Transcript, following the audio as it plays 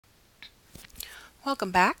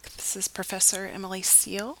Welcome back. This is Professor Emily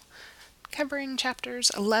Seal covering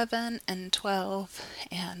chapters 11 and 12.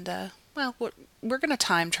 And, we're going to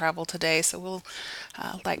time travel today, so we'll,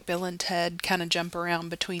 like Bill and Ted, kind of jump around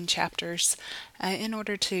between chapters in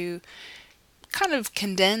order to kind of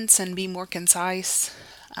condense and be more concise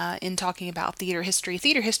in talking about theater history.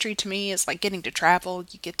 Theater history to me is like getting to travel.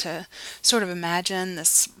 You get to sort of imagine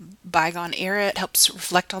this bygone era. It helps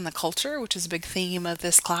reflect on the culture, which is a big theme of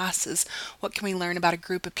this class, is what can we learn about a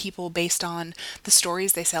group of people based on the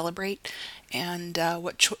stories they celebrate and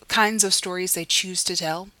what kinds of stories they choose to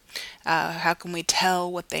tell. How can we tell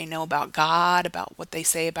what they know about God, about what they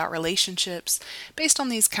say about relationships, based on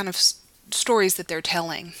these kind of stories that they're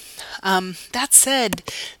telling? That said,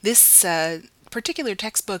 this particular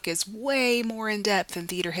textbook is way more in depth in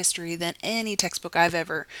theater history than any textbook I've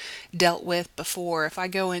ever dealt with before. If I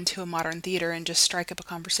go into a modern theater and just strike up a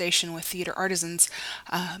conversation with theater artisans,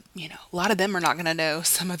 a lot of them are not going to know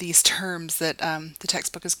some of these terms that the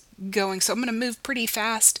textbook is going. So I'm going to move pretty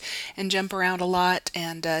fast and jump around a lot,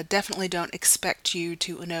 and definitely don't expect you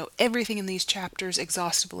to know everything in these chapters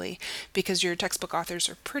exhaustively because your textbook authors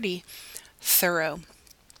are pretty thorough.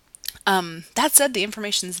 That said, the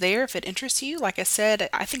information's there if it interests you. Like I said,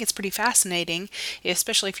 I think it's pretty fascinating,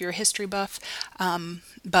 especially if you're a history buff.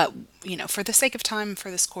 But for the sake of time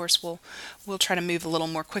for this course, we'll try to move a little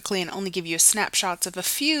more quickly and only give you snapshots of a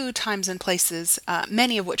few times and places,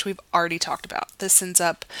 many of which we've already talked about. This ends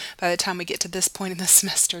up, by the time we get to this point in the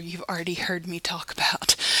semester, you've already heard me talk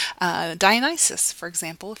about Dionysus, for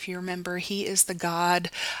example. If you remember, he is the god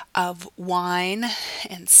of wine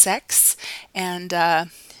and sex and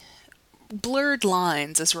blurred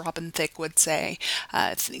lines, as Robin Thicke would say.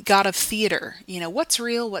 God of theater. What's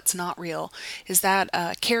real, what's not real? Is that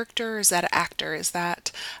a character? Is that an actor? Is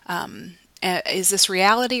this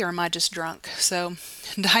reality, or am I just drunk? So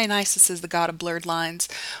Dionysus is the god of blurred lines.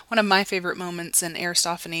 One of my favorite moments in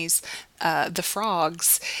Aristophanes' The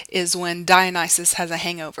Frogs is when Dionysus has a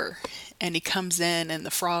hangover and he comes in and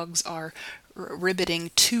the frogs are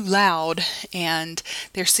ribbiting too loud, and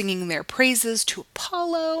they're singing their praises to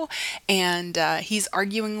Apollo, and he's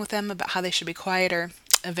arguing with them about how they should be quieter.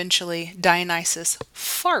 Eventually, Dionysus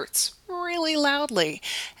farts really loudly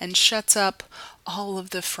and shuts up all of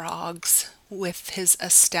the frogs with his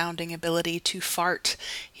astounding ability to fart.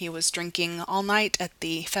 He was drinking all night at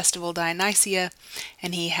the festival Dionysia,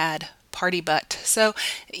 and he had party butt. So,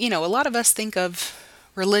 a lot of us think of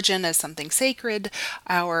religion as something sacred.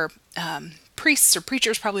 Our priests or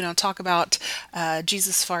preachers probably don't talk about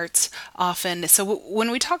Jesus farts often. So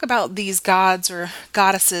when we talk about these gods or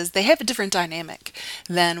goddesses, they have a different dynamic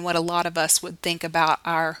than what a lot of us would think about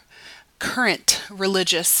our current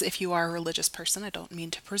religious, if you are a religious person. I don't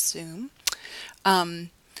mean to presume.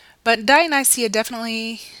 But Dionysia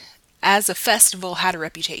definitely, as a festival, had a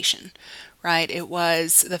reputation, right? It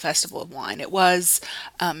was the festival of wine. It was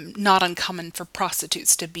not uncommon for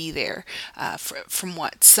prostitutes to be there, from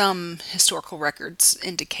what some historical records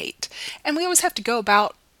indicate. And we always have to go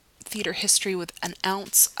about theater history with an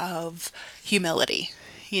ounce of humility.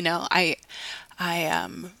 I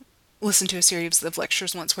listened to a series of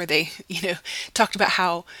lectures once where they, talked about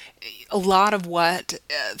how a lot of what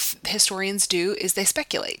historians do is they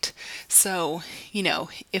speculate. So,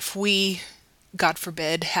 if we, God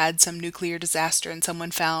forbid, had some nuclear disaster and someone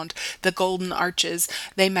found the golden arches,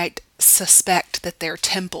 they might suspect that they're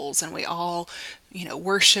temples and we all,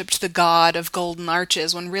 worshipped the god of golden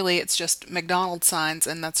arches when really it's just McDonald's signs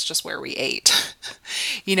and that's just where we ate.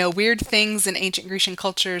 Weird things in ancient Grecian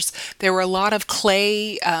cultures. There were a lot of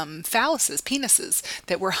clay phalluses, penises,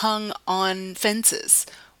 that were hung on fences.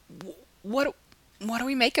 What what do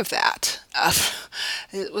we make of that?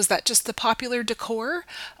 Was that just the popular decor?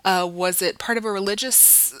 Was it part of a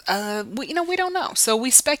religious? We don't know. So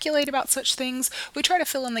we speculate about such things. We try to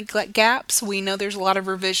fill in the gaps. We know there's a lot of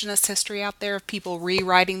revisionist history out there of people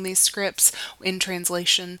rewriting these scripts in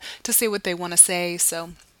translation to say what they want to say.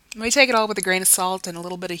 So we take it all with a grain of salt and a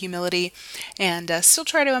little bit of humility, and still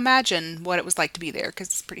try to imagine what it was like to be there because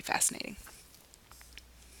it's pretty fascinating.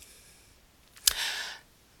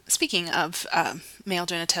 Speaking of male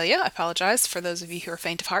genitalia, I apologize for those of you who are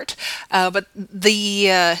faint of heart, but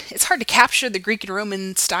it's hard to capture the Greek and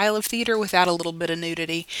Roman style of theater without a little bit of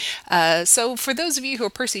nudity. So for those of you who are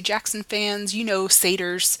Percy Jackson fans, you know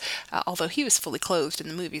satyrs, although he was fully clothed in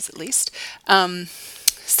the movies at least.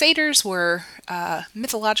 Satyrs were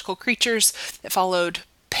mythological creatures that followed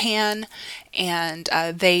Pan, and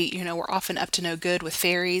they, were often up to no good with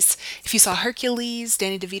fairies. If you saw Hercules,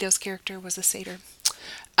 Danny DeVito's character was a satyr.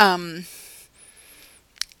 And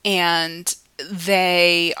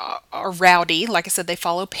they are rowdy. Like I said, they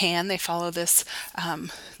follow Pan. They follow this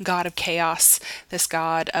god of chaos, this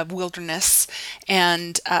god of wilderness.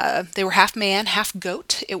 And they were half man, half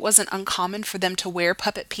goat. It wasn't uncommon for them to wear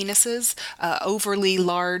puppet penises, overly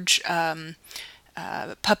large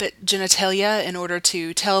puppet genitalia, in order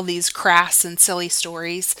to tell these crass and silly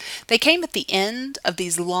stories. They came at the end of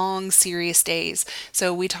these long, serious days.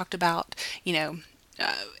 So we talked about,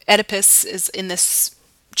 Oedipus is in this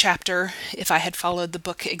chapter. If I had followed the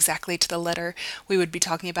book exactly to the letter, we would be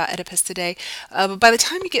talking about Oedipus today. But by the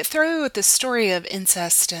time you get through with this story of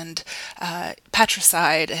incest and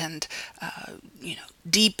patricide and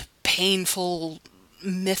deep, painful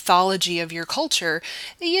mythology of your culture,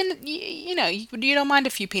 you don't mind a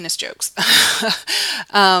few penis jokes.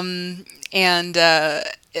 And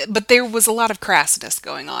but there was a lot of crassness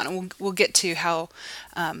going on, and we'll get to how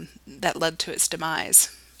that led to its demise,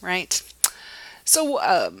 right?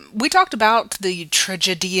 So we talked about the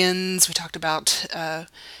tragedians. We talked about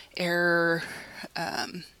Er,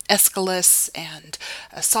 Aeschylus and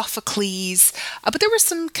Sophocles, but there were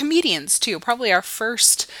some comedians too. Probably our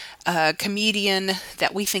first comedian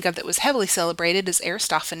that we think of that was heavily celebrated is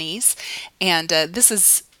Aristophanes, and this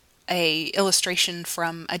is a illustration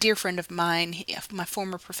from a dear friend of mine, my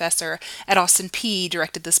former professor at Austin P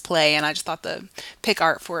directed this play, and I just thought the pick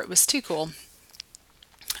art for it was too cool.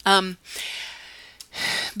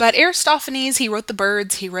 But Aristophanes, he wrote The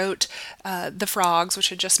Birds, he wrote The Frogs,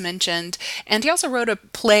 which I just mentioned, and he also wrote a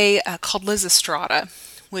play called Lysistrata,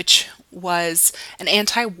 which was an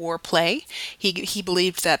anti-war play. He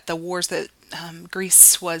believed that the wars that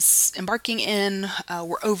Greece was embarking in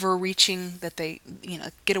were overreaching, that they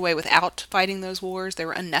get away without fighting those wars. They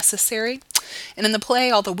were unnecessary. And in the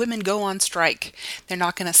play, all the women go on strike. They're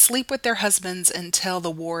not going to sleep with their husbands until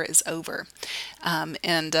the war is over.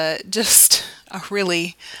 And just a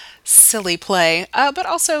really silly play, but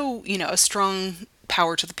also, a strong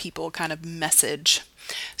power to the people kind of message.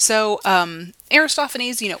 So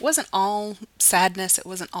Aristophanes, it wasn't all sadness. It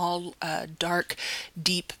wasn't all dark,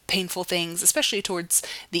 deep, painful things, especially towards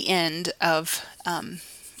the end of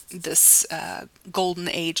this golden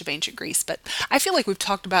age of ancient Greece. But I feel like we've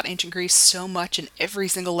talked about ancient Greece so much in every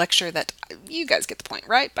single lecture that you guys get the point,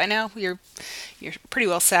 right? By now, you're pretty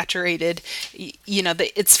well saturated.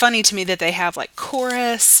 It's funny to me that they have like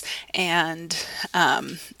chorus and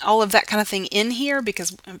all of that kind of thing in here,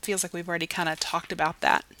 because it feels like we've already kind of talked about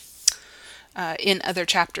that in other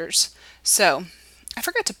chapters. So I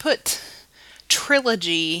forgot to put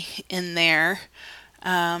trilogy in there,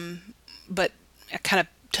 but I kind of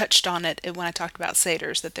touched on it when I talked about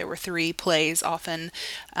satyrs, that there were 3 plays often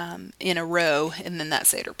in a row, and then that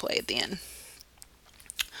satyr play at the end.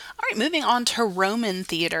 All right, moving on to Roman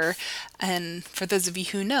theater, and for those of you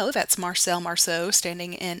who know, that's Marcel Marceau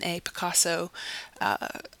standing in a Picasso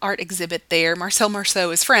art exhibit there. Marcel Marceau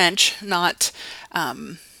is French, not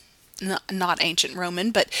ancient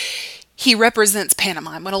Roman, but he represents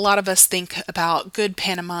pantomime. When a lot of us think about good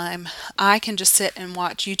pantomime, I can just sit and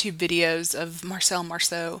watch YouTube videos of Marcel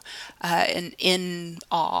Marceau and in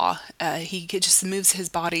awe. He just moves his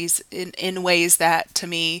bodies in ways that, to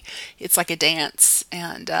me, it's like a dance,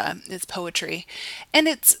 and it's poetry. And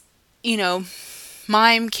it's,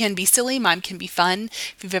 mime can be silly, mime can be fun.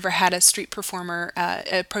 If you've ever had a street performer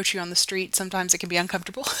approach you on the street, sometimes it can be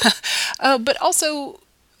uncomfortable. But also,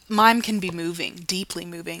 mime can be moving, deeply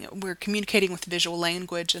moving. We're communicating with visual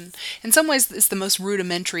language, and in some ways it's the most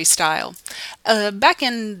rudimentary style. Back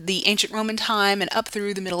in the ancient Roman time and up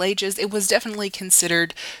through the Middle Ages, it was definitely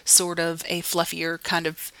considered sort of a fluffier kind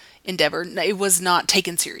of endeavor. It was not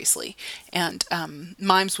taken seriously, and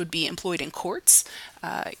mimes would be employed in courts.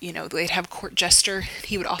 They'd have a court jester.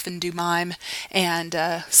 He would often do mime and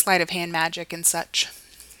sleight of hand magic and such.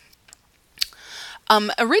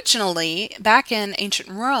 Originally, back in ancient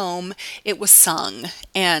Rome, it was sung,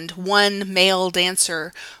 and one male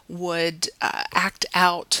dancer would act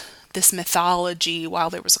out this mythology while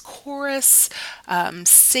there was a chorus,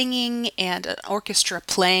 singing, and an orchestra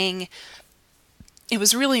playing. It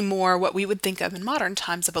was really more what we would think of in modern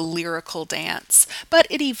times of a lyrical dance, but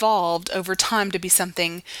it evolved over time to be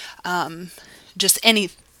something, just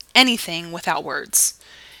anything without words.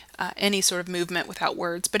 Any sort of movement without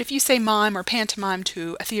words. But if you say mime or pantomime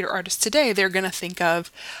to a theater artist today, they're going to think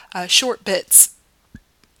of short bits,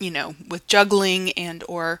 with juggling and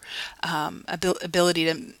or ability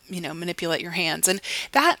to, manipulate your hands. And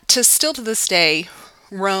that, still to this day,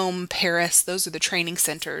 Rome, Paris, those are the training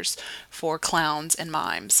centers for clowns and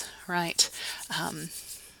mimes, right?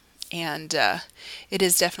 And it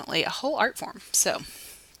is definitely a whole art form. So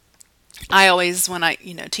I always, when I,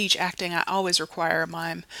 teach acting, I always require a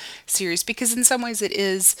mime series because in some ways it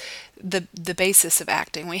is the basis of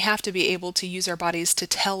acting. We have to be able to use our bodies to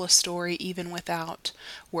tell a story even without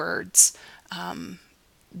words,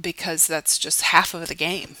 because that's just half of the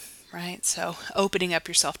game, right? So opening up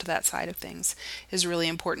yourself to that side of things is really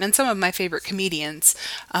important. And some of my favorite comedians,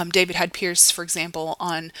 David Hyde Pierce, for example,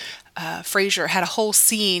 on Frasier, had a whole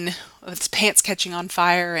scene with his pants catching on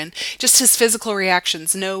fire and just his physical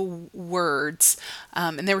reactions, no words.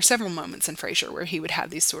 And there were several moments in Frasier where he would have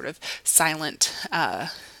these sort of silent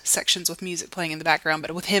sections with music playing in the background,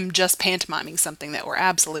 but with him just pantomiming something that were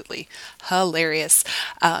absolutely hilarious.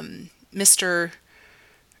 Mr.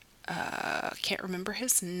 Can't remember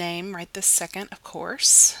his name right this second, of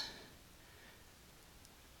course.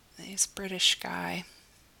 He's a British guy.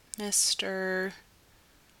 Mr.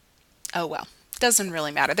 Oh, well, doesn't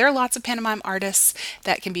really matter. There are lots of pantomime artists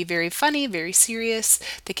that can be very funny, very serious.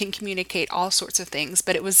 They can communicate all sorts of things,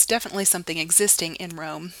 but it was definitely something existing in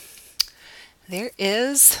Rome. There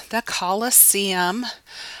is the Colosseum.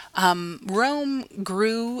 Rome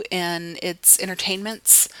grew in its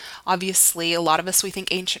entertainments. Obviously, a lot of us, we think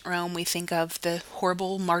ancient Rome, we think of the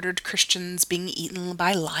horrible martyred Christians being eaten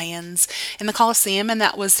by lions in the Colosseum, and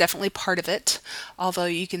that was definitely part of it. Although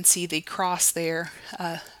you can see the cross there,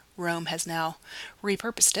 Rome has now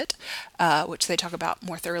repurposed it, which they talk about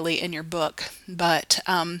more thoroughly in your book. But,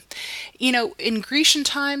 in Grecian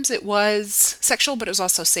times it was sexual, but it was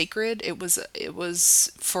also sacred. It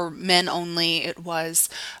was for men only. It was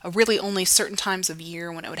really only certain times of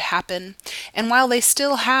year when it would happen. And while they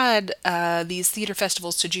still had these theater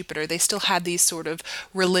festivals to Jupiter, they still had these sort of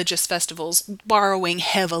religious festivals, borrowing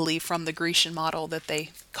heavily from the Grecian model that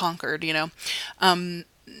they conquered.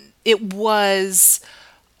 It was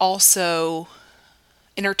also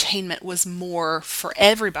entertainment was more for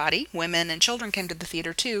everybody. Women and children came to the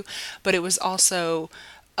theater too, but it was also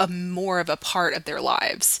a more of a part of their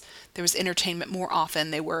lives. There was entertainment more often.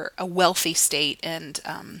 They were a wealthy state, and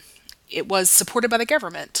it was supported by the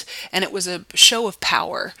government, and it was a show of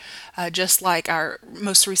power. Just like our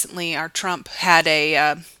most recently, our Trump had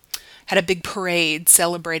a big parade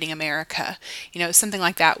celebrating America. Something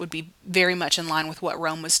like that would be very much in line with what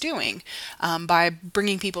Rome was doing, by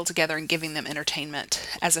bringing people together and giving them entertainment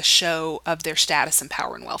as a show of their status and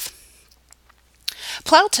power and wealth.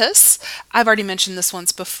 Plautus, I've already mentioned this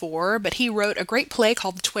once before, but he wrote a great play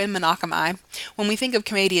called The Twin Monachemi. When we think of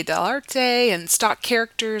commedia dell'arte and stock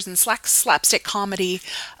characters and slapstick comedy,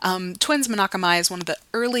 Twins Monachemi is one of the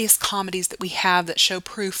earliest comedies that we have that show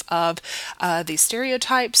proof of these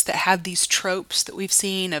stereotypes, that have these tropes that we've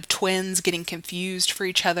seen of twins getting confused for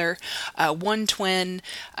each other. One twin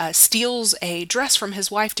steals a dress from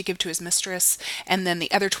his wife to give to his mistress, and then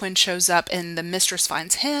the other twin shows up and the mistress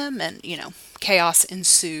finds him, and chaos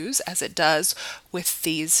ensues, as it does with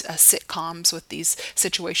these sitcoms, with these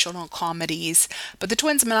situational comedies. But The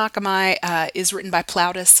Twins Monachemi is written by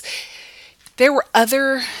Plautus. There were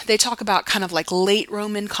they talk about kind of like late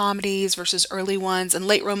Roman comedies versus early ones, and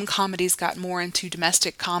late Roman comedies got more into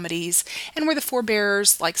domestic comedies and were the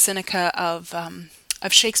forebearers, like Seneca,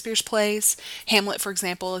 of Shakespeare's plays. Hamlet, for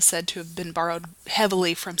example, is said to have been borrowed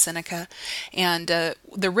heavily from Seneca. And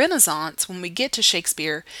the Renaissance, when we get to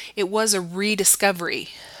Shakespeare, it was a rediscovery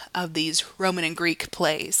of these Roman and Greek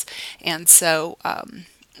plays. And so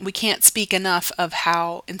we can't speak enough of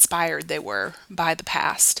how inspired they were by the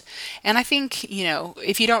past. And I think,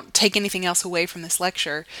 if you don't take anything else away from this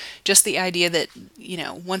lecture, just the idea that,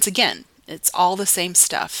 once again, it's all the same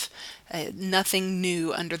stuff. Nothing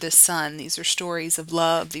new under the sun. These are stories of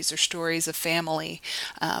love. These are stories of family,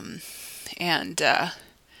 and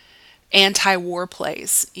anti-war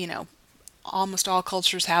plays. Almost all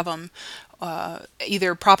cultures have them. Either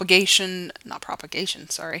not propagation.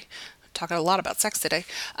 Sorry, talking a lot about sex today.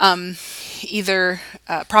 Either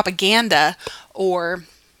propaganda or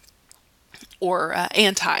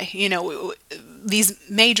anti. These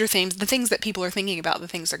major themes, the things that people are thinking about, the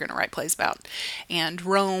things they're going to write plays about. And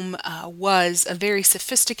Rome was a very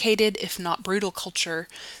sophisticated, if not brutal, culture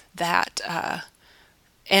that,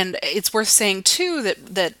 and it's worth saying too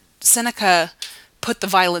that Seneca put the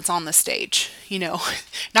violence on the stage.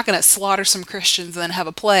 Not going to slaughter some Christians and then have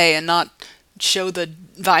a play and not show the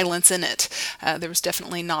violence in it. There was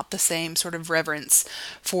definitely not the same sort of reverence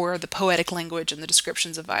for the poetic language and the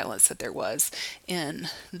descriptions of violence that there was in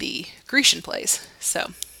the Grecian plays.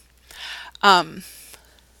 So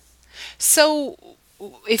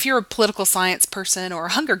if you're a political science person or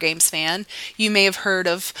a Hunger Games fan, you may have heard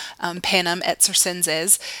of Panem et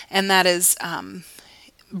Circenses, and that is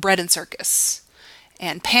bread and circus.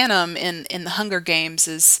 And Panem in the Hunger Games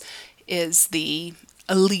is the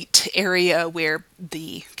elite area where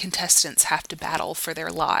the contestants have to battle for their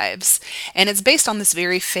lives. And it's based on this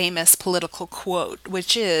very famous political quote,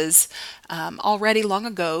 which is already long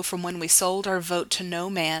ago, from when we sold our vote to no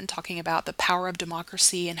man, talking about the power of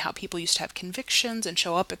democracy and how people used to have convictions and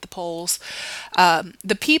show up at the polls.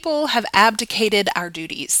 The people have abdicated our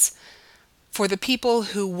duties. For the people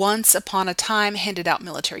who once upon a time handed out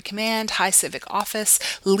military command, high civic office,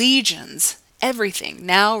 legions, everything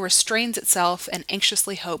now restrains itself and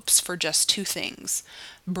anxiously hopes for just two things: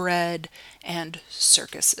 bread and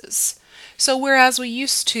circuses. So, whereas we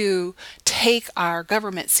used to take our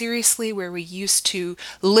government seriously, where we used to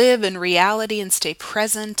live in reality and stay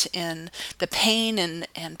present in the pain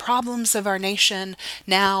and problems of our nation,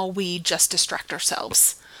 now we just distract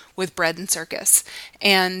ourselves with bread and circus.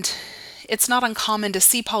 And it's not uncommon to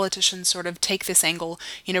see politicians sort of take this angle,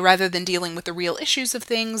 rather than dealing with the real issues of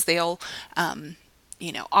things, they'll,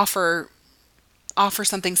 offer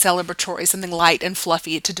something celebratory, something light and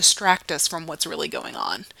fluffy to distract us from what's really going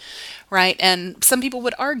on, right? And some people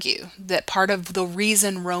would argue that part of the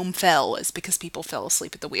reason Rome fell is because people fell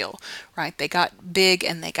asleep at the wheel, right? They got big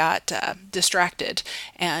and they got distracted,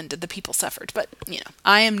 and the people suffered. But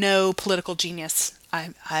I am no political genius.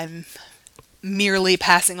 I'm merely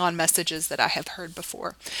passing on messages that I have heard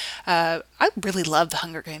before. I really love the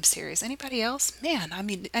Hunger Games series. Anybody else? Man, I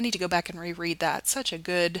mean, I need to go back and reread that. Such a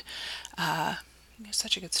good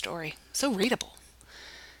story. So readable.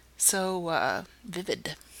 So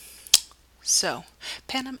vivid. So,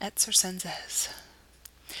 panem et circenses.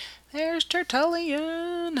 There's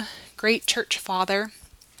Tertullian. Great church father.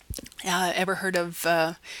 Ever heard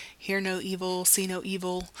of hear no evil, see no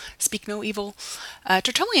evil, speak no evil?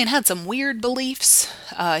 Tertullian had some weird beliefs.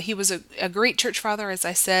 He was a great church father, as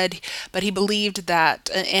I said, but he believed that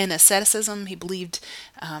in asceticism, he believed,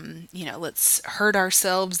 let's hurt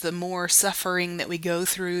ourselves. The more suffering that we go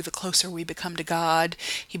through, the closer we become to God.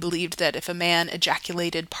 He believed that if a man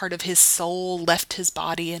ejaculated, part of his soul left his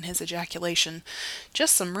body in his ejaculation.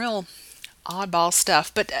 Just some real oddball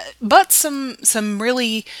stuff, but some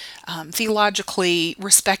really theologically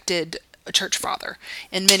respected church father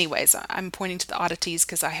in many ways. I'm pointing to the oddities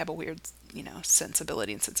because I have a weird,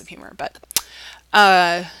 sensibility and sense of humor. But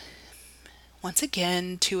once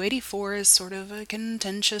again, 284 is sort of a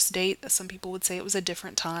contentious date. Some people would say it was a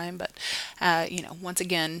different time, but once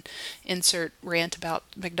again, insert rant about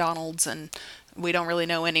McDonald's, and we don't really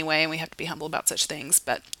know anyway, and we have to be humble about such things.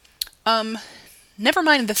 But never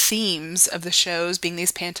mind the themes of the shows being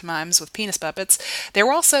these pantomimes with penis puppets. There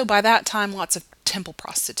were also, by that time, lots of temple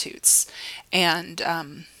prostitutes. And,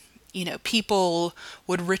 people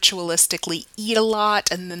would ritualistically eat a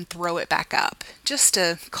lot and then throw it back up. Just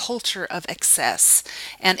a culture of excess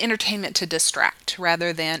and entertainment to distract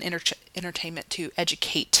rather than entertainment to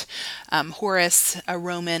educate. Horace, a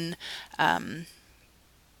Roman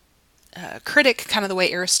critic, kind of the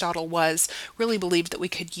way Aristotle was, really believed that we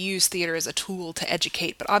could use theater as a tool to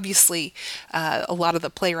educate. But obviously, a lot of the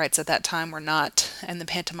playwrights at that time were not, and the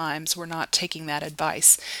pantomimes were not taking that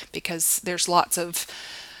advice, because there's lots of,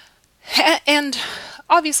 and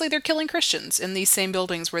obviously they're killing Christians in these same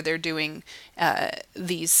buildings where they're doing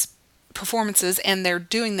these performances, and they're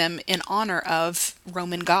doing them in honor of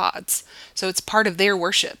Roman gods. So it's part of their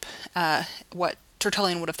worship, what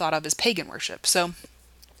Tertullian would have thought of as pagan worship. So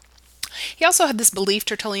he also had this belief,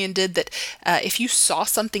 Tertullian did, that if you saw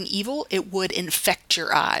something evil, it would infect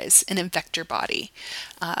your eyes and infect your body,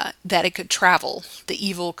 that it could travel. The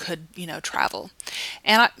evil could, travel.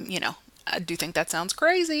 And I do think that sounds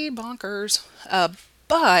crazy, bonkers.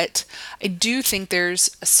 But I do think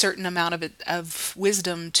there's a certain amount of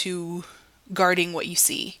wisdom to guarding what you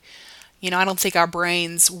see. I don't think our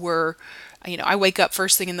brains were, I wake up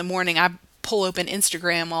first thing in the morning, I pull open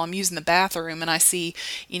Instagram while I'm using the bathroom, and I see,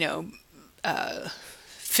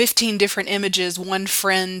 15 different images, one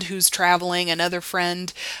friend who's traveling, another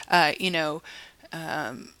friend,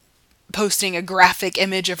 posting a graphic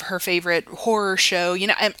image of her favorite horror show.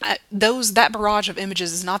 That barrage of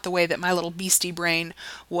images is not the way that my little beastie brain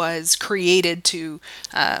was created to,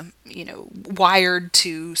 wired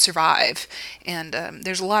to survive. And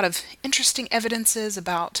there's a lot of interesting evidences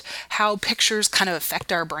about how pictures kind of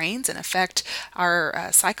affect our brains and affect our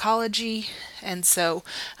psychology. And so,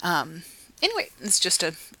 anyway, it's just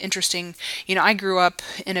a interesting, I grew up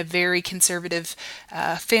in a very conservative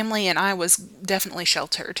family, and I was definitely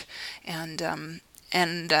sheltered. And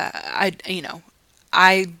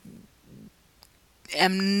I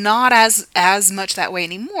am not as much that way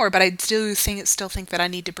anymore, but I do still think that I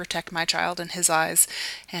need to protect my child in his eyes,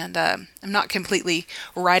 and I'm not completely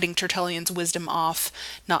writing Tertullian's wisdom off.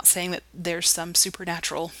 Not saying that there's some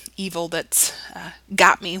supernatural evil that's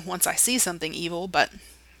got me once I see something evil, but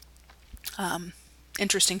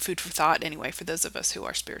interesting food for thought anyway for those of us who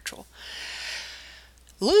are spiritual.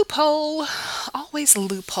 Loophole, always a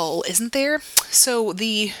loophole, isn't there? So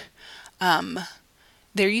there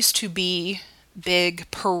used to be big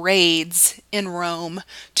parades in Rome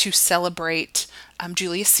to celebrate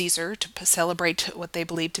Julius Caesar, to celebrate what they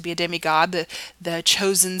believed to be a demigod, the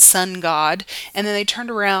chosen sun god. And then they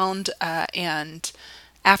turned around and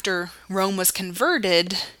after Rome was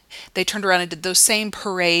converted, they turned around and did those same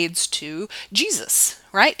parades to Jesus,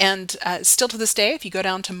 right? And still to this day, if you go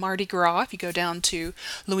down to Mardi Gras, if you go down to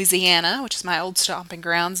Louisiana, which is my old stomping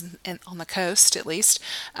grounds on the coast at least,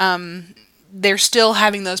 they're still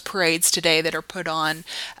having those parades today that are put on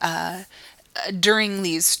during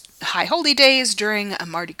these high holy days, during a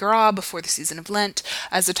Mardi Gras, before the season of Lent,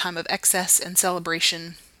 as a time of excess and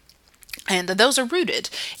celebration. And those are rooted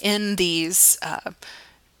in these,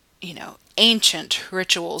 ancient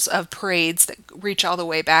rituals of parades that reach all the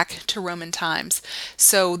way back to Roman times.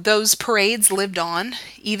 So those parades lived on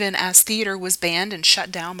even as theater was banned and shut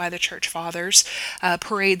down by the church fathers.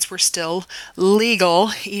 Parades were still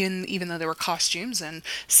legal, even though there were costumes and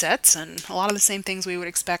sets and a lot of the same things we would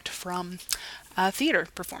expect from a theater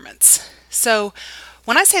performance. So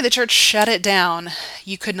when I say the church shut it down,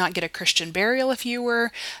 you could not get a Christian burial if you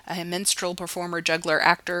were a minstrel, performer, juggler,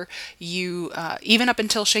 actor. You, even up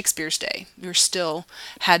until Shakespeare's day, you still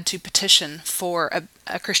had to petition for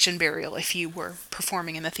a Christian burial if you were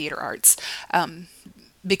performing in the theater arts.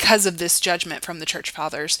 Because of this judgment from the church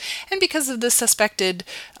fathers, and because of the suspected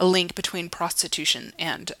link between prostitution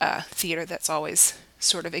and theater that's always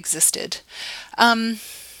sort of existed.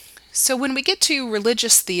 So when we get to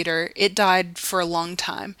religious theater, it died for a long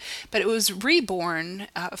time, but it was reborn.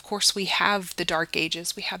 Of course, we have the Dark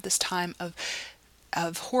Ages. We have this time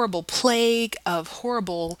of horrible plague, of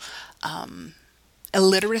horrible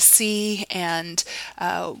illiteracy, and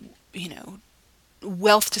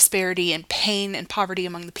wealth disparity and pain and poverty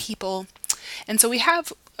among the people. And so we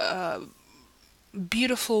have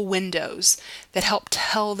beautiful windows that help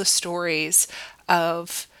tell the stories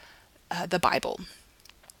of the Bible.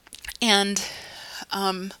 And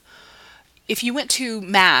if you went to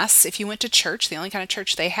Mass, if you went to church, the only kind of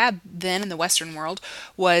church they had then in the Western world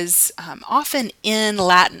was often in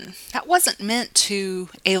Latin. That wasn't meant to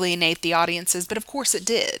alienate the audiences, but of course it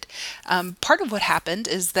did. Part of what happened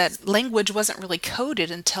is that language wasn't really coded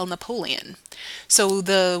until Napoleon. So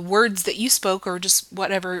the words that you spoke are just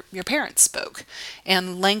whatever your parents spoke.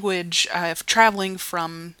 And language traveling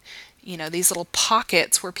from these little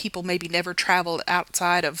pockets where people maybe never traveled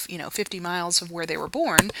outside of, 50 miles of where they were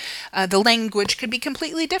born, the language could be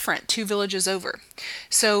completely different 2 villages over.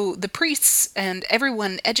 So the priests and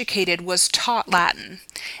everyone educated was taught Latin.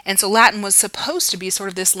 And so Latin was supposed to be sort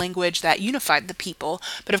of this language that unified the people,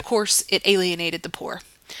 but of course it alienated the poor.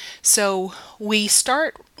 So we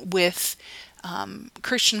start with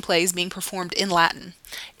Christian plays being performed in Latin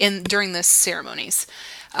during the ceremonies.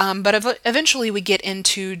 But eventually we get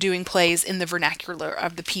into doing plays in the vernacular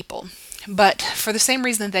of the people. But for the same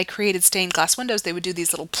reason that they created stained glass windows, they would do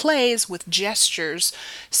these little plays with gestures.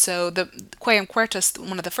 So the Quaem Quertus,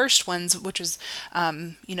 one of the first ones, which is,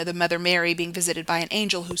 the Mother Mary being visited by an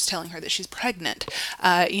angel who's telling her that she's pregnant.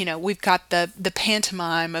 We've got the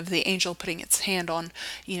pantomime of the angel putting its hand on,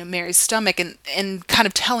 Mary's stomach and kind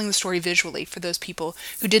of telling the story visually for those people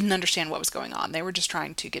who didn't understand what was going on. They were just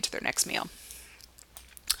trying to get to their next meal.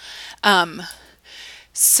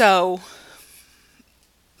 So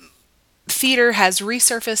theater has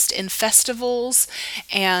resurfaced in festivals,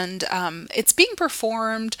 and it's being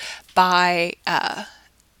performed by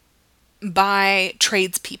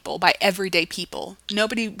tradespeople, by everyday people.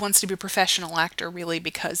 Nobody wants to be a professional actor, really,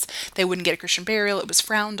 because they wouldn't get a Christian burial. It was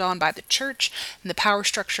frowned on by the church and the power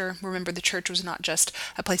structure. Remember, the church was not just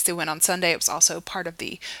a place they went on Sunday. It was also part of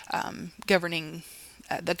the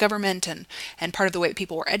the government, and part of the way that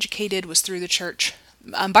people were educated was through the church.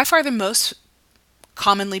 By far the most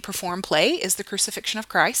commonly performed play is the Crucifixion of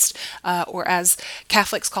Christ, or as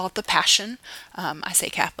Catholics call it, the Passion. I say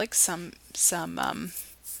Catholics, some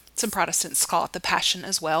Protestants call it the Passion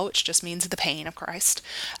as well, which just means the pain of Christ.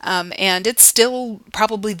 And it's still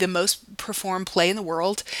probably the most performed play in the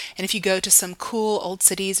world. And if you go to some cool old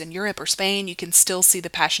cities in Europe or Spain, you can still see the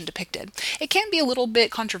Passion depicted. It can be a little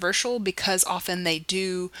bit controversial because often they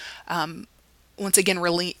do once again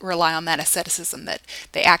rely on that asceticism, that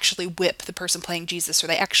they actually whip the person playing Jesus, or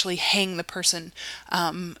they actually hang the person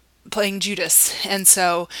playing Judas. And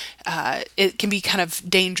so it can be kind of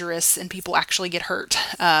dangerous, and people actually get hurt.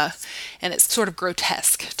 And it's sort of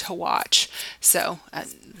grotesque to watch. So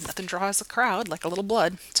nothing draws a crowd like a little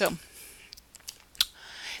blood. So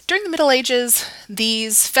during the Middle Ages,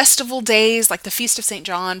 these festival days, like the Feast of St.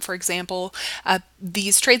 John, for example,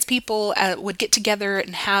 these tradespeople would get together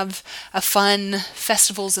and have fun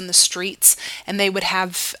festivals in the streets, and they would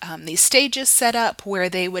have these stages set up where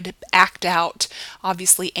they would act out,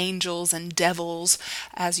 obviously, angels and devils,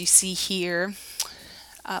 as you see here.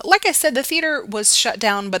 Like I said, the theater was shut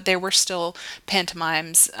down, but there were still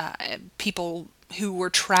pantomimes, people who were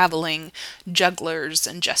traveling, jugglers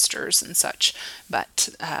and jesters and such, but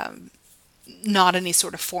not any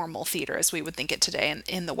sort of formal theater as we would think it today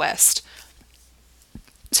in the West.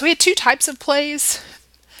 So we had two types of plays,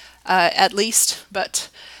 at least, but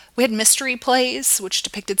we had mystery plays, which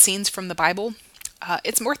depicted scenes from the Bible.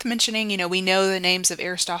 It's worth mentioning, we know the names of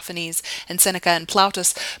Aristophanes and Seneca and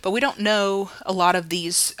Plautus, but we don't know a lot of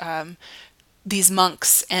these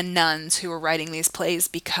monks and nuns who were writing these plays,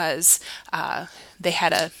 because they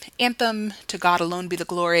had a anthem, "To God alone be the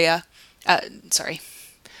gloria."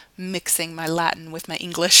 Mixing my Latin with my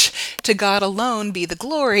English. "To God alone be the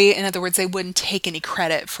glory." In other words, they wouldn't take any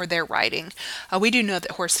credit for their writing. We do know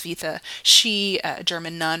that Horsfithe, she, a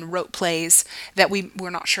German nun, wrote plays that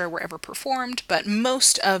we're not sure were ever performed, but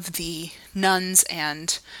most of the nuns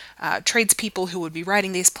and tradespeople who would be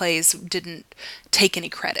writing these plays didn't take any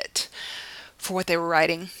credit for what they were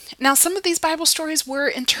writing. Now, some of these Bible stories were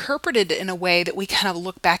interpreted in a way that we kind of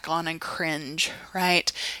look back on and cringe,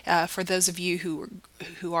 right? For those of you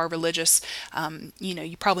who are religious,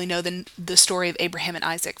 you probably know the story of Abraham and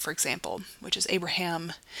Isaac, for example, which is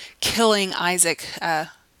Abraham killing Isaac,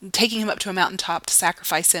 taking him up to a mountaintop to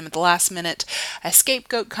sacrifice him. At the last minute, a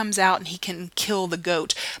scapegoat comes out and he can kill the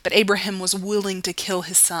goat. But Abraham was willing to kill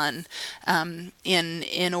his son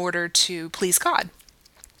in order to please God,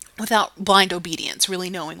 without blind obedience, really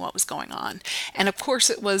knowing what was going on. And of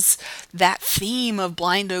course, it was that theme of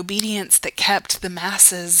blind obedience that kept the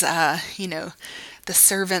masses, the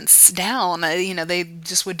servants down. They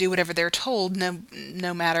just would do whatever they're told,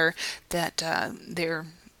 no matter that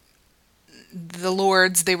the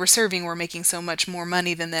lords they were serving were making so much more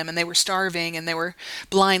money than them, and they were starving, and they were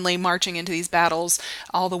blindly marching into these battles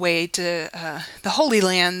all the way to the Holy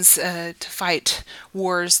Lands to fight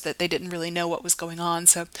wars that they didn't really know what was going on.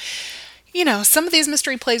 So, some of these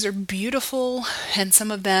mystery plays are beautiful, and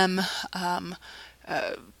some of them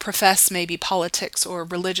profess maybe politics or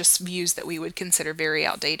religious views that we would consider very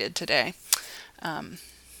outdated today.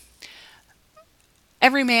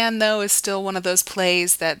 Every Man, though, is still one of those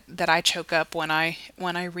plays that I choke up when I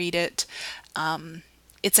read it.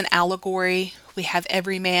 It's an allegory. We have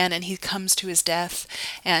every man, and he comes to his death,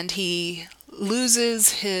 and he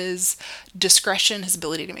loses his discretion, his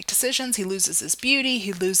ability to make decisions. He loses his beauty.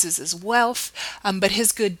 He loses his wealth, but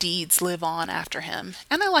his good deeds live on after him.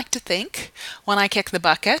 And I like to think, when I kick the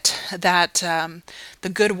bucket, that the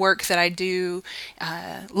good work that I do,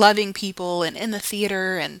 loving people and in the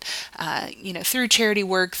theater and through charity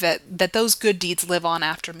work, that those good deeds live on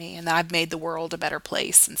after me, and that I've made the world a better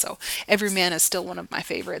place. And so Every Man is still one of my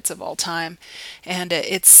favorites of all time, and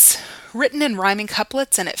it's written in rhyming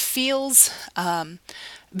couplets, and it feels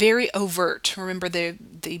very overt. Remember,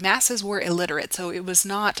 the masses were illiterate, so it was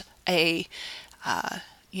not a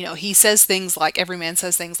he says things like, Every Man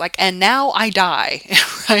says things like, "And now I die,"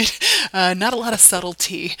 right? Not a lot of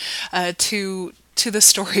subtlety to the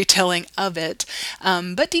storytelling of it,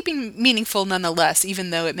 but deep and meaningful nonetheless, even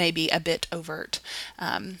though it may be a bit overt.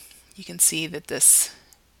 You can see that this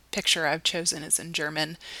picture I've chosen is in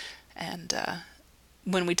German, and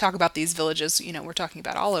when we talk about these villages, we're talking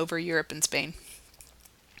about all over Europe and Spain.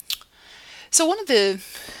 So one of the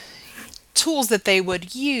tools that they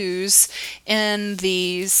would use in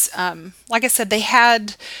these, like I said, they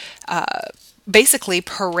had basically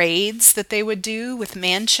parades that they would do with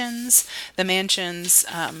mansions. The mansions,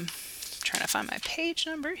 trying to find my page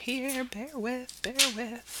number here, bear with.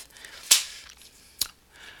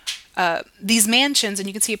 These mansions, and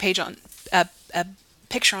you can see a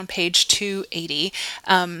picture on page 280.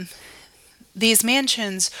 These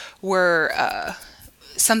mansions were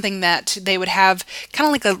something that they would have, kind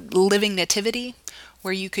of like a living nativity,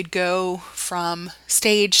 where you could go from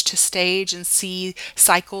stage to stage and see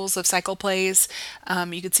cycles of cycle plays.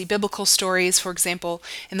 You could see biblical stories, for example,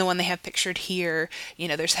 in the one they have pictured here,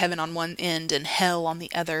 there's heaven on one end and hell on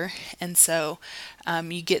the other. And so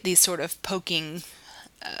you get these sort of poking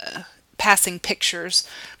passing pictures,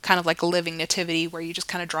 kind of like a living nativity where you just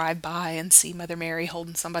kind of drive by and see Mother Mary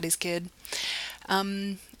holding somebody's kid.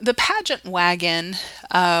 The pageant wagon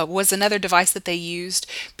was another device that they used.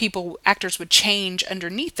 Actors would change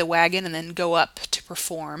underneath the wagon and then go up to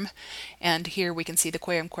perform. And here we can see the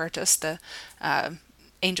Quem Quertus, the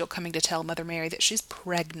angel coming to tell Mother Mary that she's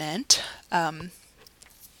pregnant.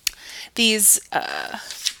 These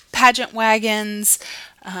pageant wagons,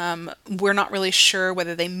 we're not really sure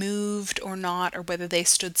whether they moved or not, or whether they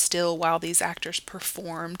stood still while these actors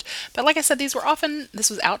performed. But like I said, this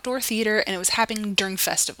was outdoor theater, and it was happening during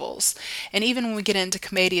festivals. And even when we get into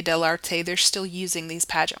Commedia dell'arte, they're still using these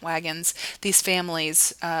pageant wagons. These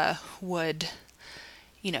families would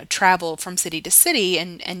travel from city to city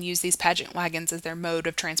and use these pageant wagons as their mode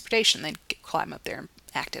of transportation. They'd climb up there and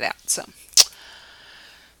act it out.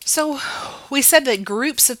 So we said that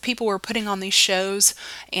groups of people were putting on these shows,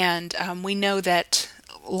 and we know that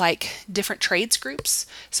like different trades groups.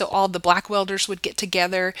 So all the black welders would get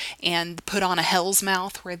together and put on a Hell's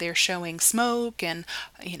Mouth where they're showing smoke and,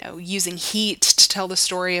 using heat to tell the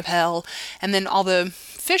story of hell. And then all the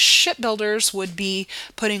fish shipbuilders would be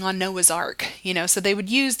putting on Noah's Ark, so they would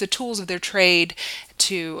use the tools of their trade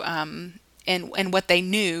to, and what they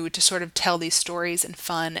knew to sort of tell these stories in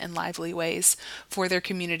fun and lively ways for their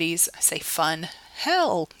communities. I say fun,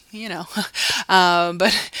 hell,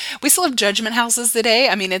 but we still have judgment houses today.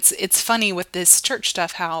 I mean, it's funny with this church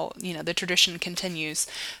stuff how, the tradition continues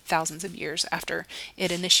thousands of years after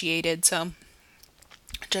it initiated. So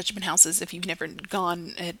judgment houses, if you've never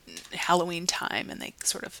gone at Halloween time, and they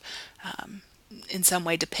sort of, in some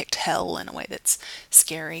way depict hell in a way that's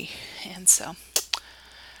scary. And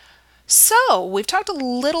So, we've talked a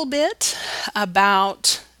little bit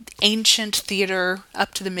about ancient theater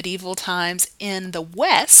up to the medieval times in the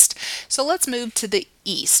West. So let's move to the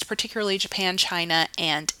East, particularly Japan, China,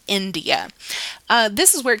 and India.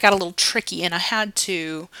 This is where it got a little tricky, and I had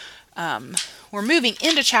to, we're moving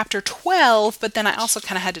into chapter 12, but then I also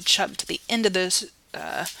kind of had to jump to the end of this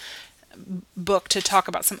book to talk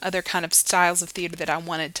about some other kind of styles of theater that I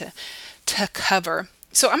wanted to cover.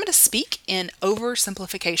 So I'm going to speak in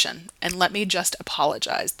oversimplification, and let me just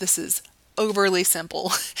apologize. This is overly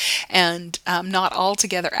simple and not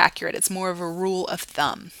altogether accurate. It's more of a rule of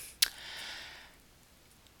thumb.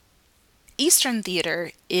 Eastern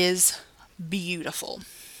theater is beautiful.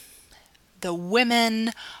 The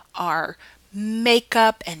women are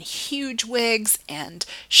makeup and huge wigs and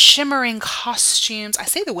shimmering costumes. I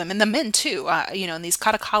say the women, the men too. In these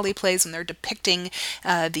Kathakali plays, when they're depicting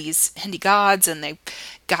these Hindi gods, and they've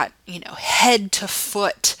got head to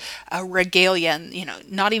foot regalia,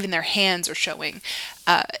 and not even their hands are showing.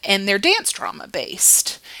 And they're dance drama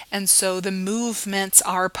based, and so the movements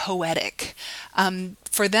are poetic.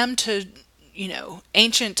 For them to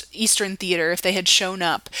ancient Eastern theater, if they had shown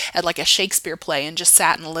up at like a Shakespeare play and just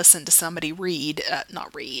sat and listened to somebody elocute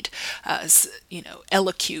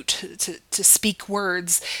to speak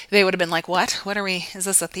words, they would have been like, what are we, is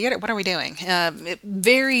this a theater? What are we doing?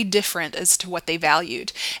 Very different as to what they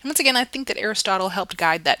valued. And once again, I think that Aristotle helped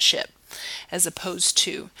guide that ship, as opposed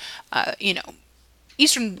to,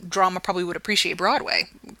 Eastern drama probably would appreciate Broadway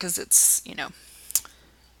because it's,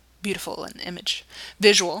 beautiful and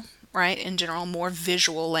visual, right? In general, more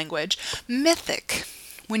visual language. Mythic.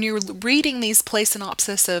 When you're reading these play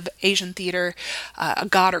synopsis of Asian theater, a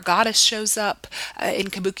god or goddess shows up. In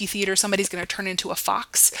kabuki theater, somebody's going to turn into a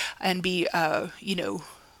fox and be,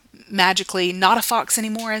 magically not a fox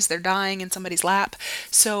anymore as they're dying in somebody's lap.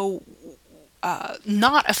 So,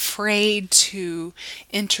 not afraid to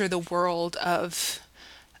enter the world of,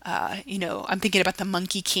 I'm thinking about the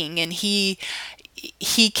Monkey King, and he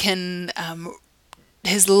can,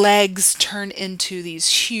 his legs turn into these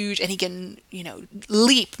huge, and he can,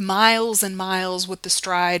 leap miles and miles with the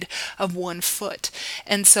stride of 1 foot.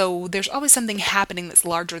 And so there's always something happening that's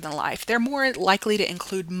larger than life. They're more likely to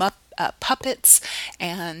include puppets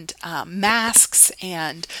and masks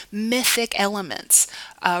and mythic elements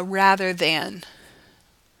rather than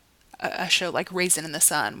a show like Raisin in the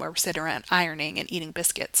Sun, where we're sitting around ironing and eating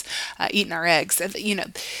biscuits, eating our eggs.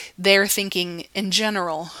 They're thinking in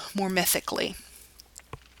general more mythically.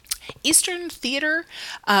 Eastern theater,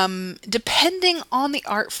 depending on the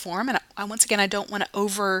art form, and once again, I don't want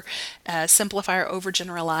to simplify or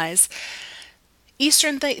overgeneralize,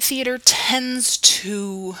 Eastern theater tends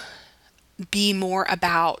to be more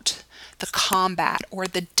about the combat or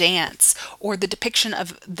the dance or the depiction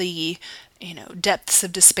of the depths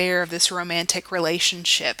of despair of this romantic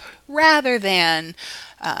relationship, rather than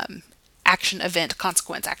action, event,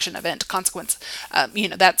 consequence, action, event, consequence.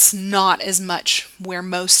 That's not as much where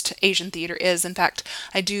most Asian theater is. In fact,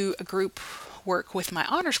 I do a group work with my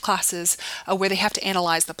honors classes where they have to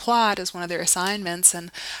analyze the plot as one of their assignments.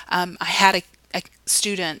 And I had a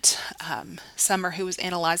student, Summer, who was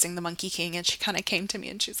analyzing The Monkey King, and she kind of came to me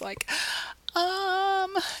and she's like,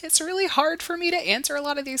 it's really hard for me to answer a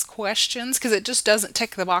lot of these questions because it just doesn't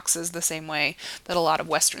tick the boxes the same way that a lot of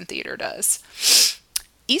Western theater does.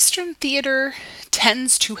 Eastern theater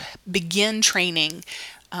tends to begin training.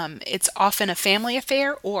 It's often a family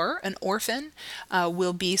affair, or an orphan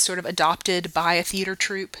will be sort of adopted by a theater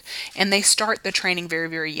troupe, and they start the training very,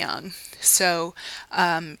 very young. So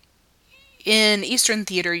in Eastern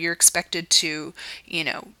theater, you're expected to,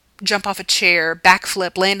 jump off a chair,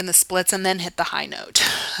 backflip, land in the splits, and then hit the high note.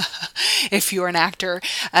 If you're an actor,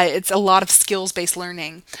 it's a lot of skills-based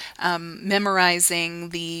learning. Memorizing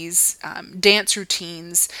these dance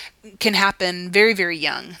routines can happen very, very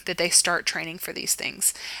young, that they start training for these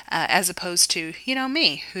things, as opposed to,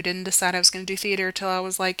 me, who didn't decide I was going to do theater till I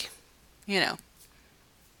was like, 19,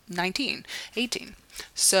 18.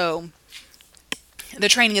 So the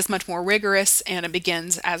training is much more rigorous, and it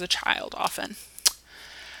begins as a child often.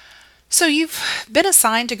 So you've been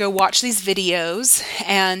assigned to go watch these videos,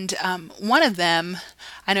 and one of them,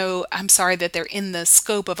 I'm sorry that they're in the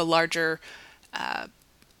scope of a larger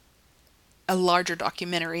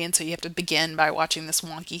documentary, and so you have to begin by watching this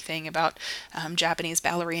wonky thing about Japanese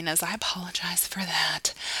ballerinas. I apologize for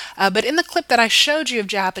that. But in the clip that I showed you of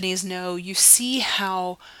Japanese No, you see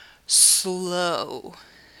how slow,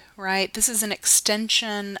 right? This is an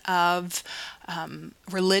extension of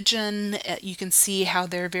religion. You can see how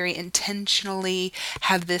they're very intentionally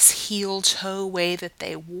have this heel-toe way that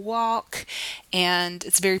they walk, and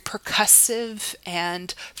it's very percussive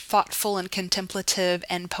and thoughtful and contemplative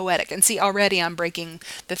and poetic. And see, already I'm breaking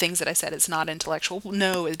the things that I said. It's not intellectual.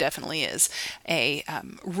 No, it definitely is a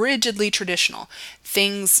rigidly traditional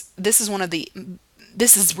things. This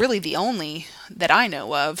is really the only that I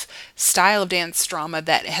know of style of dance drama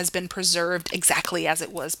that has been preserved exactly as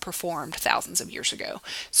it was performed thousands of years ago.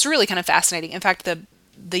 It's really kind of fascinating. In fact,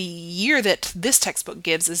 the year that this textbook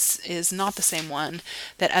gives is not the same one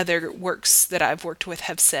that other works that I've worked with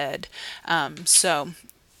have said. So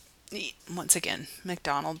once again,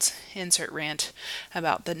 McDonald's insert rant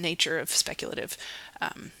about the nature of speculative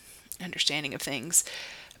understanding of things.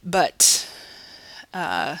 But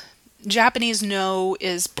Japanese No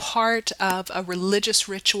is part of a religious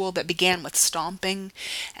ritual that began with stomping,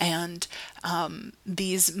 and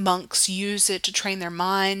these monks use it to train their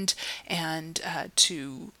mind and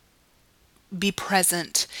to be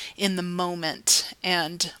present in the moment.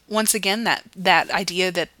 And once again, that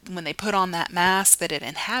idea that when they put on that mask, that it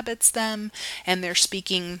inhabits them, and they're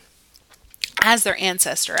speaking as their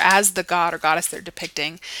ancestor, as the god or goddess they're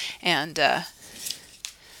depicting. And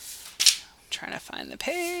trying to find the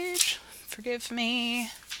page. Forgive me.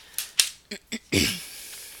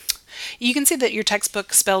 You can see that your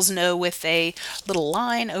textbook spells no with a little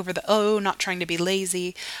line over the O, not trying to be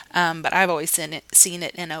lazy, but I've always seen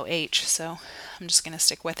it N-O-H, so I'm just going to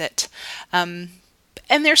stick with it. And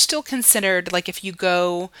they're still considered, like if you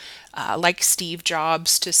go, like Steve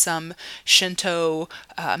Jobs, to some Shinto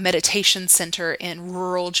meditation center in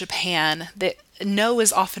rural Japan, that No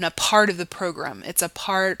is often a part of the program. It's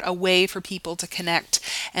a way for people to connect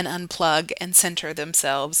and unplug and center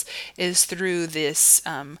themselves, is through this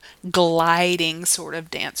gliding sort of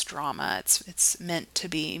dance drama. It's meant to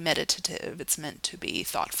be meditative. It's meant to be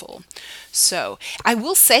thoughtful. So I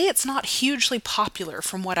will say it's not hugely popular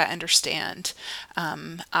from what I understand.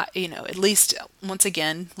 At least, once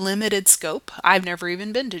again, limited scope. I've never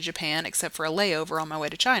even been to Japan except for a layover on my way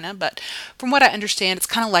to China, but from what I understand, it's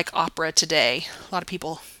kind of like opera today. A lot of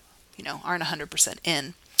people, aren't 100%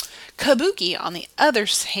 in. Kabuki, on the other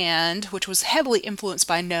hand, which was heavily influenced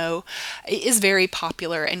by No, is very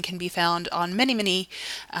popular and can be found on many, many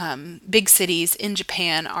big cities in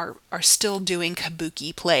Japan are still doing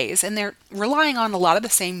kabuki plays. And they're relying on a lot of the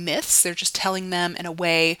same myths. They're just telling them in a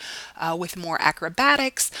way with more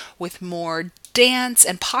acrobatics, with more dance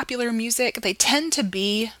and popular music. They tend to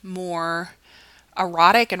be more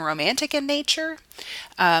erotic and romantic in nature.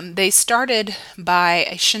 They started by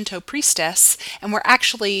a Shinto priestess and were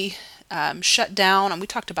actually shut down. And we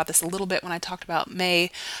talked about this a little bit when I talked about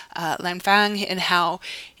Mei Lanfang and how,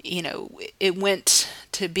 it went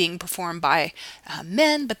to being performed by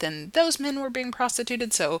men, but then those men were being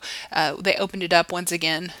prostituted. So they opened it up once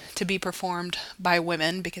again to be performed by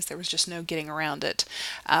women because there was just no getting around it.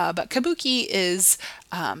 But kabuki is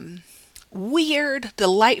weird,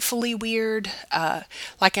 delightfully weird.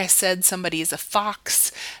 Like I said, somebody is a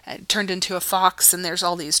fox, turned into a fox, and there's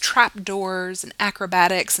all these trapdoors and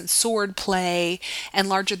acrobatics and sword play and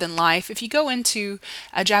larger than life. If you go into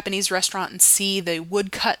a Japanese restaurant and see the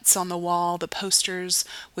woodcuts on the wall, the posters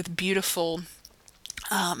with beautiful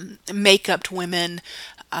makeup women,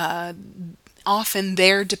 often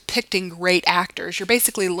they're depicting great actors. You're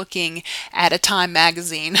basically looking at a Time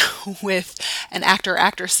magazine with an actor or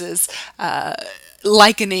actresses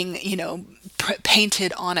likening,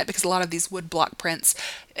 painted on it, because a lot of these wood block prints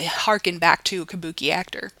harken back to a kabuki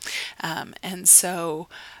actor. And so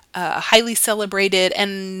highly celebrated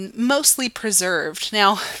and mostly preserved.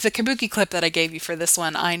 Now, the kabuki clip that I gave you for this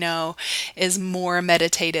one, I know, is more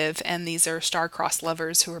meditative, and these are star-crossed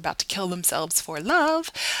lovers who are about to kill themselves for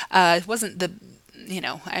love. It wasn't the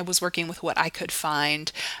I was working with what I could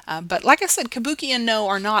find. But like I said, kabuki and no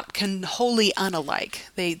are not wholly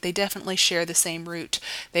unalike. They definitely share the same root.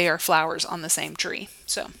 They are flowers on the same tree.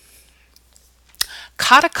 So,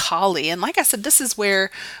 katakali. And like I said, this is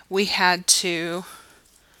where we had to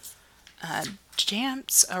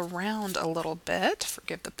jumps around a little bit,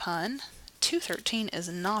 forgive the pun. 213 is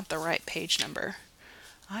not the right page number.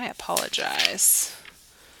 I apologize.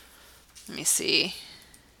 Let me see.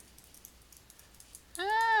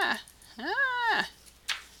 Ah, ah,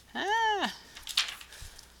 ah.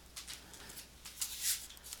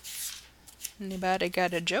 Anybody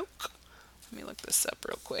got a joke? Let me look this up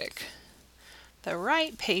real quick. The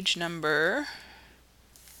right page number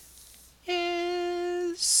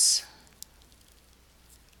is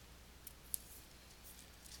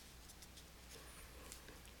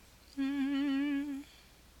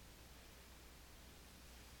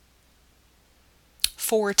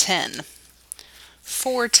 410.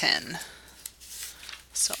 410.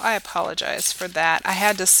 So I apologize for that. I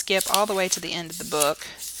had to skip all the way to the end of the book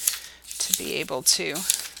to be able to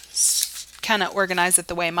kind of organize it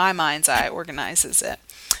the way my mind's eye organizes it.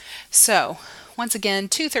 So once again,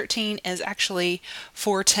 213 is actually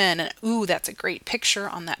 410, and ooh, that's a great picture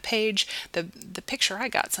on that page. The picture I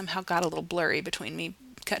got somehow got a little blurry between me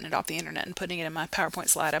cutting it off the internet and putting it in my PowerPoint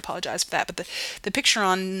slide. I apologize for that, but the picture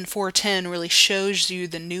on 410 really shows you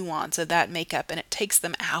the nuance of that makeup, and it takes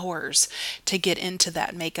them hours to get into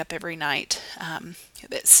that makeup every night.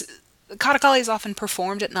 Katakali is often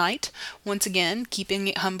performed at night. Once again, keeping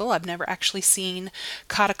it humble. I've never actually seen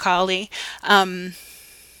Katakali.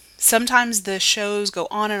 Sometimes the shows go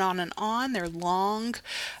on and on and on. They're long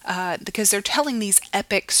because they're telling these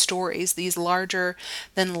epic stories, these larger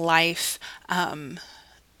than life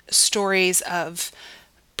stories of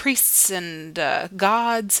priests and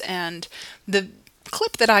gods. And the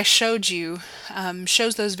clip that I showed you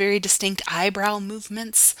shows those very distinct eyebrow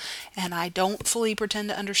movements, and I don't fully pretend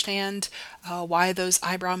to understand why those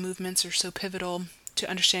eyebrow movements are so pivotal to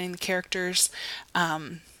understanding the characters.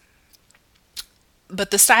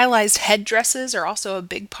 But the stylized headdresses are also a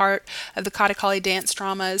big part of the Katakali dance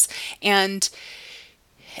dramas, and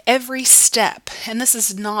every step, and this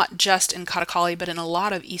is not just in Katakali, but in a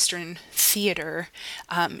lot of Eastern theater,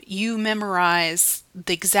 you memorize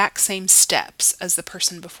the exact same steps as the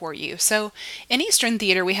person before you. So in Eastern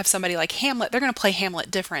theater, we have somebody like Hamlet. They're going to play Hamlet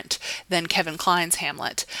different than Kevin Kline's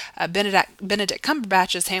Hamlet. Benedict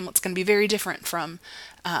Cumberbatch's Hamlet's going to be very different from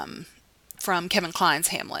Kevin Kline's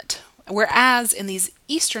Hamlet. Whereas in these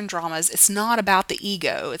Eastern dramas, it's not about the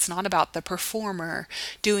ego. It's not about the performer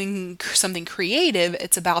doing something creative.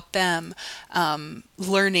 It's about them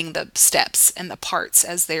learning the steps and the parts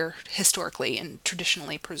as they're historically and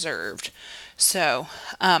traditionally preserved. So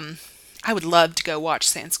I would love to go watch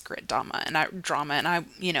Sanskrit drama, and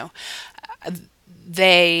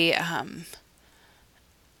they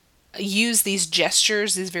use these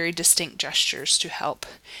gestures, these very distinct gestures, to help.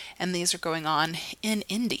 And these are going on in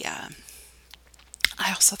India.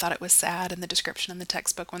 I also thought it was sad in the description in the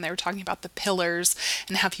textbook when they were talking about the pillars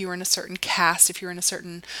and how if you were in a certain caste, if you were in a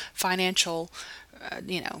certain financial,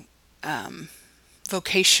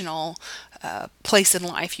 vocational place in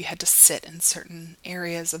life, you had to sit in certain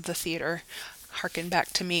areas of the theater. Harken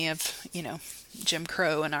back to me of, Jim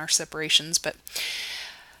Crow and our separations, but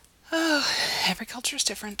every culture is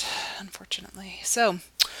different, unfortunately. So,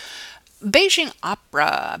 Beijing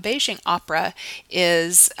opera. Beijing opera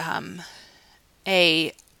is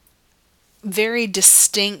a very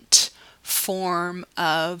distinct form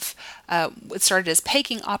of it started as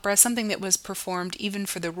Peking opera, something that was performed even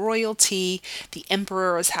for the royalty. The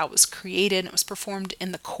emperor was how it was created. It was performed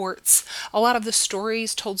in the courts. A lot of the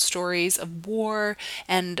stories told stories of war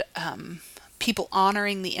and people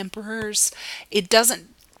honoring the emperors. It doesn't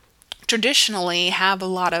traditionally have a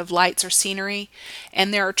lot of lights or scenery,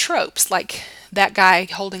 and there are tropes like that guy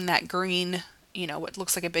holding that green, what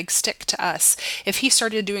looks like a big stick to us. If he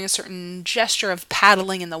started doing a certain gesture of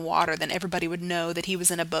paddling in the water, then everybody would know that he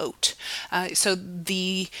was in a boat. So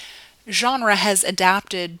the genre has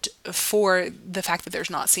adapted for the fact that there's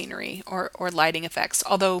not scenery or lighting effects.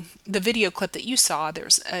 Although the video clip that you saw,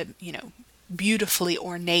 there's a, beautifully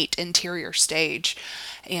ornate interior stage.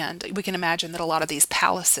 And we can imagine that a lot of these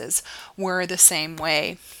palaces were the same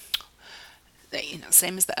way.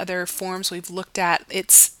 Same as the other forms we've looked at.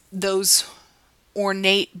 It's those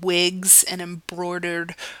ornate wigs and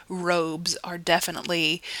embroidered robes are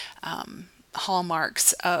definitely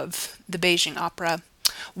hallmarks of the Beijing opera.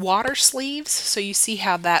 Water sleeves, so you see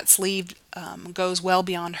how that sleeve goes well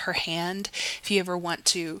beyond her hand. If you ever want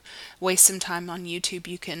to waste some time on YouTube,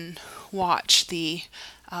 you can watch the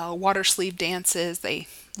water sleeve dances. They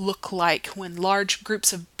look like, when large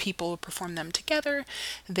groups of people perform them together,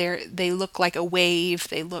 they look like a wave.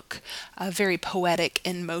 They look very poetic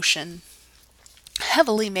in motion,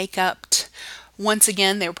 heavily make-upped. Once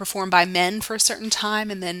again, they were performed by men for a certain time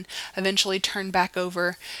and then eventually turned back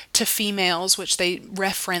over to females, which they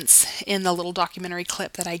reference in the little documentary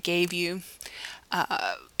clip that I gave you.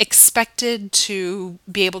 Expected to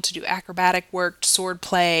be able to do acrobatic work, sword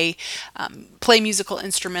play, play musical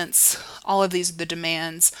instruments. All of these are the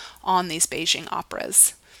demands on these Beijing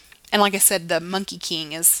operas. And like I said, the Monkey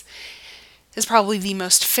King is probably the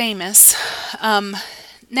most famous.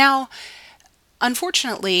 Now,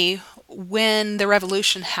 unfortunately, when the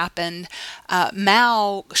revolution happened,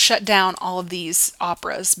 Mao shut down all of these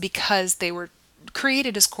operas because they were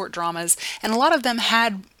created as court dramas, and a lot of them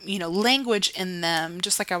had, language in them,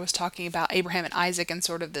 just like I was talking about Abraham and Isaac and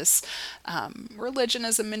sort of this religion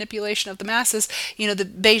as a manipulation of the masses. The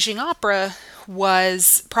Beijing opera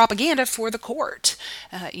was propaganda for the court,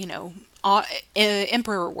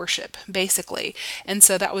 emperor worship, basically. And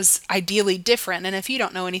so that was ideally different. And if you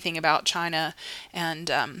don't know anything about China,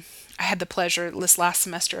 and I had the pleasure this last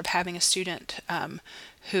semester of having a student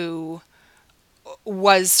who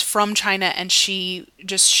was from China, and she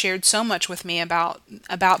just shared so much with me about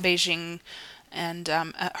Beijing. And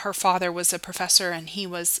her father was a professor, and he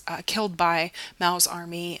was killed by Mao's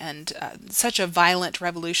army, and such a violent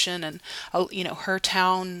revolution. And her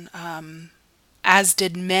town, as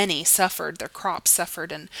did many, suffered. Their crops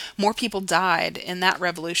suffered, and more people died in that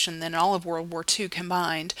revolution than all of World War II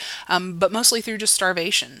combined, but mostly through just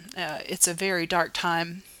starvation. It's a very dark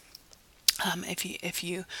time. If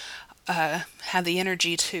you have the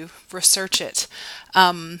energy to research it.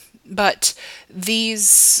 But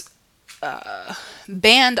these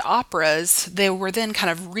band operas, they were then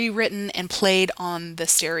kind of rewritten and played on the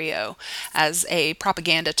stereo as a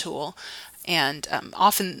propaganda tool. And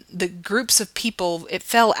often the groups of people, it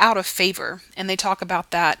fell out of favor. And they talk about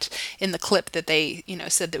that in the clip that they,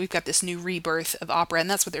 said that we've got this new rebirth of opera. And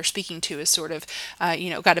that's what they're speaking to, is sort of,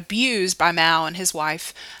 got abused by Mao and his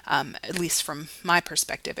wife. At least from my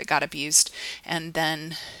perspective, it got abused. And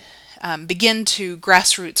then begin to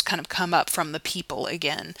grassroots kind of come up from the people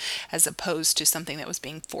again, as opposed to something that was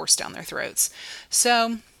being forced down their throats.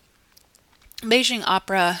 So Beijing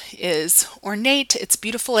opera is ornate, it's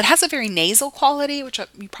beautiful, it has a very nasal quality, which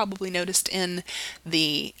you probably noticed in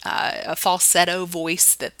the falsetto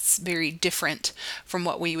voice that's very different from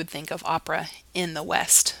what we would think of opera in the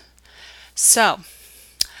West. So,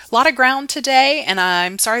 a lot of ground today, and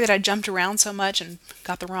I'm sorry that I jumped around so much and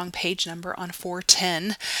got the wrong page number on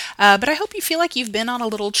 410. But I hope you feel like you've been on a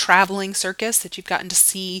little traveling circus, that you've gotten to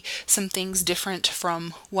see some things different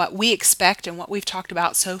from what we expect and what we've talked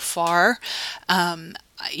about so far.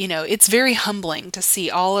 It's very humbling to see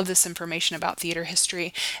all of this information about theater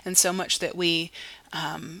history, and so much that we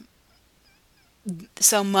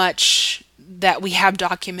have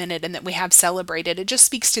documented and that we have celebrated. It just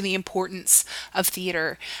speaks to the importance of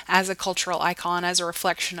theater as a cultural icon, as a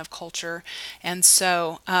reflection of culture. And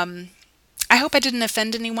so I hope I didn't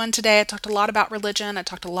offend anyone today. I talked a lot about religion. I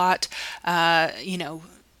talked a lot,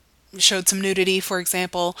 showed some nudity, for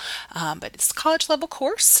example, but it's a college level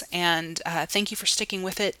course, and thank you for sticking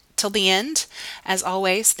with it till the end. As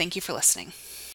always, thank you for listening.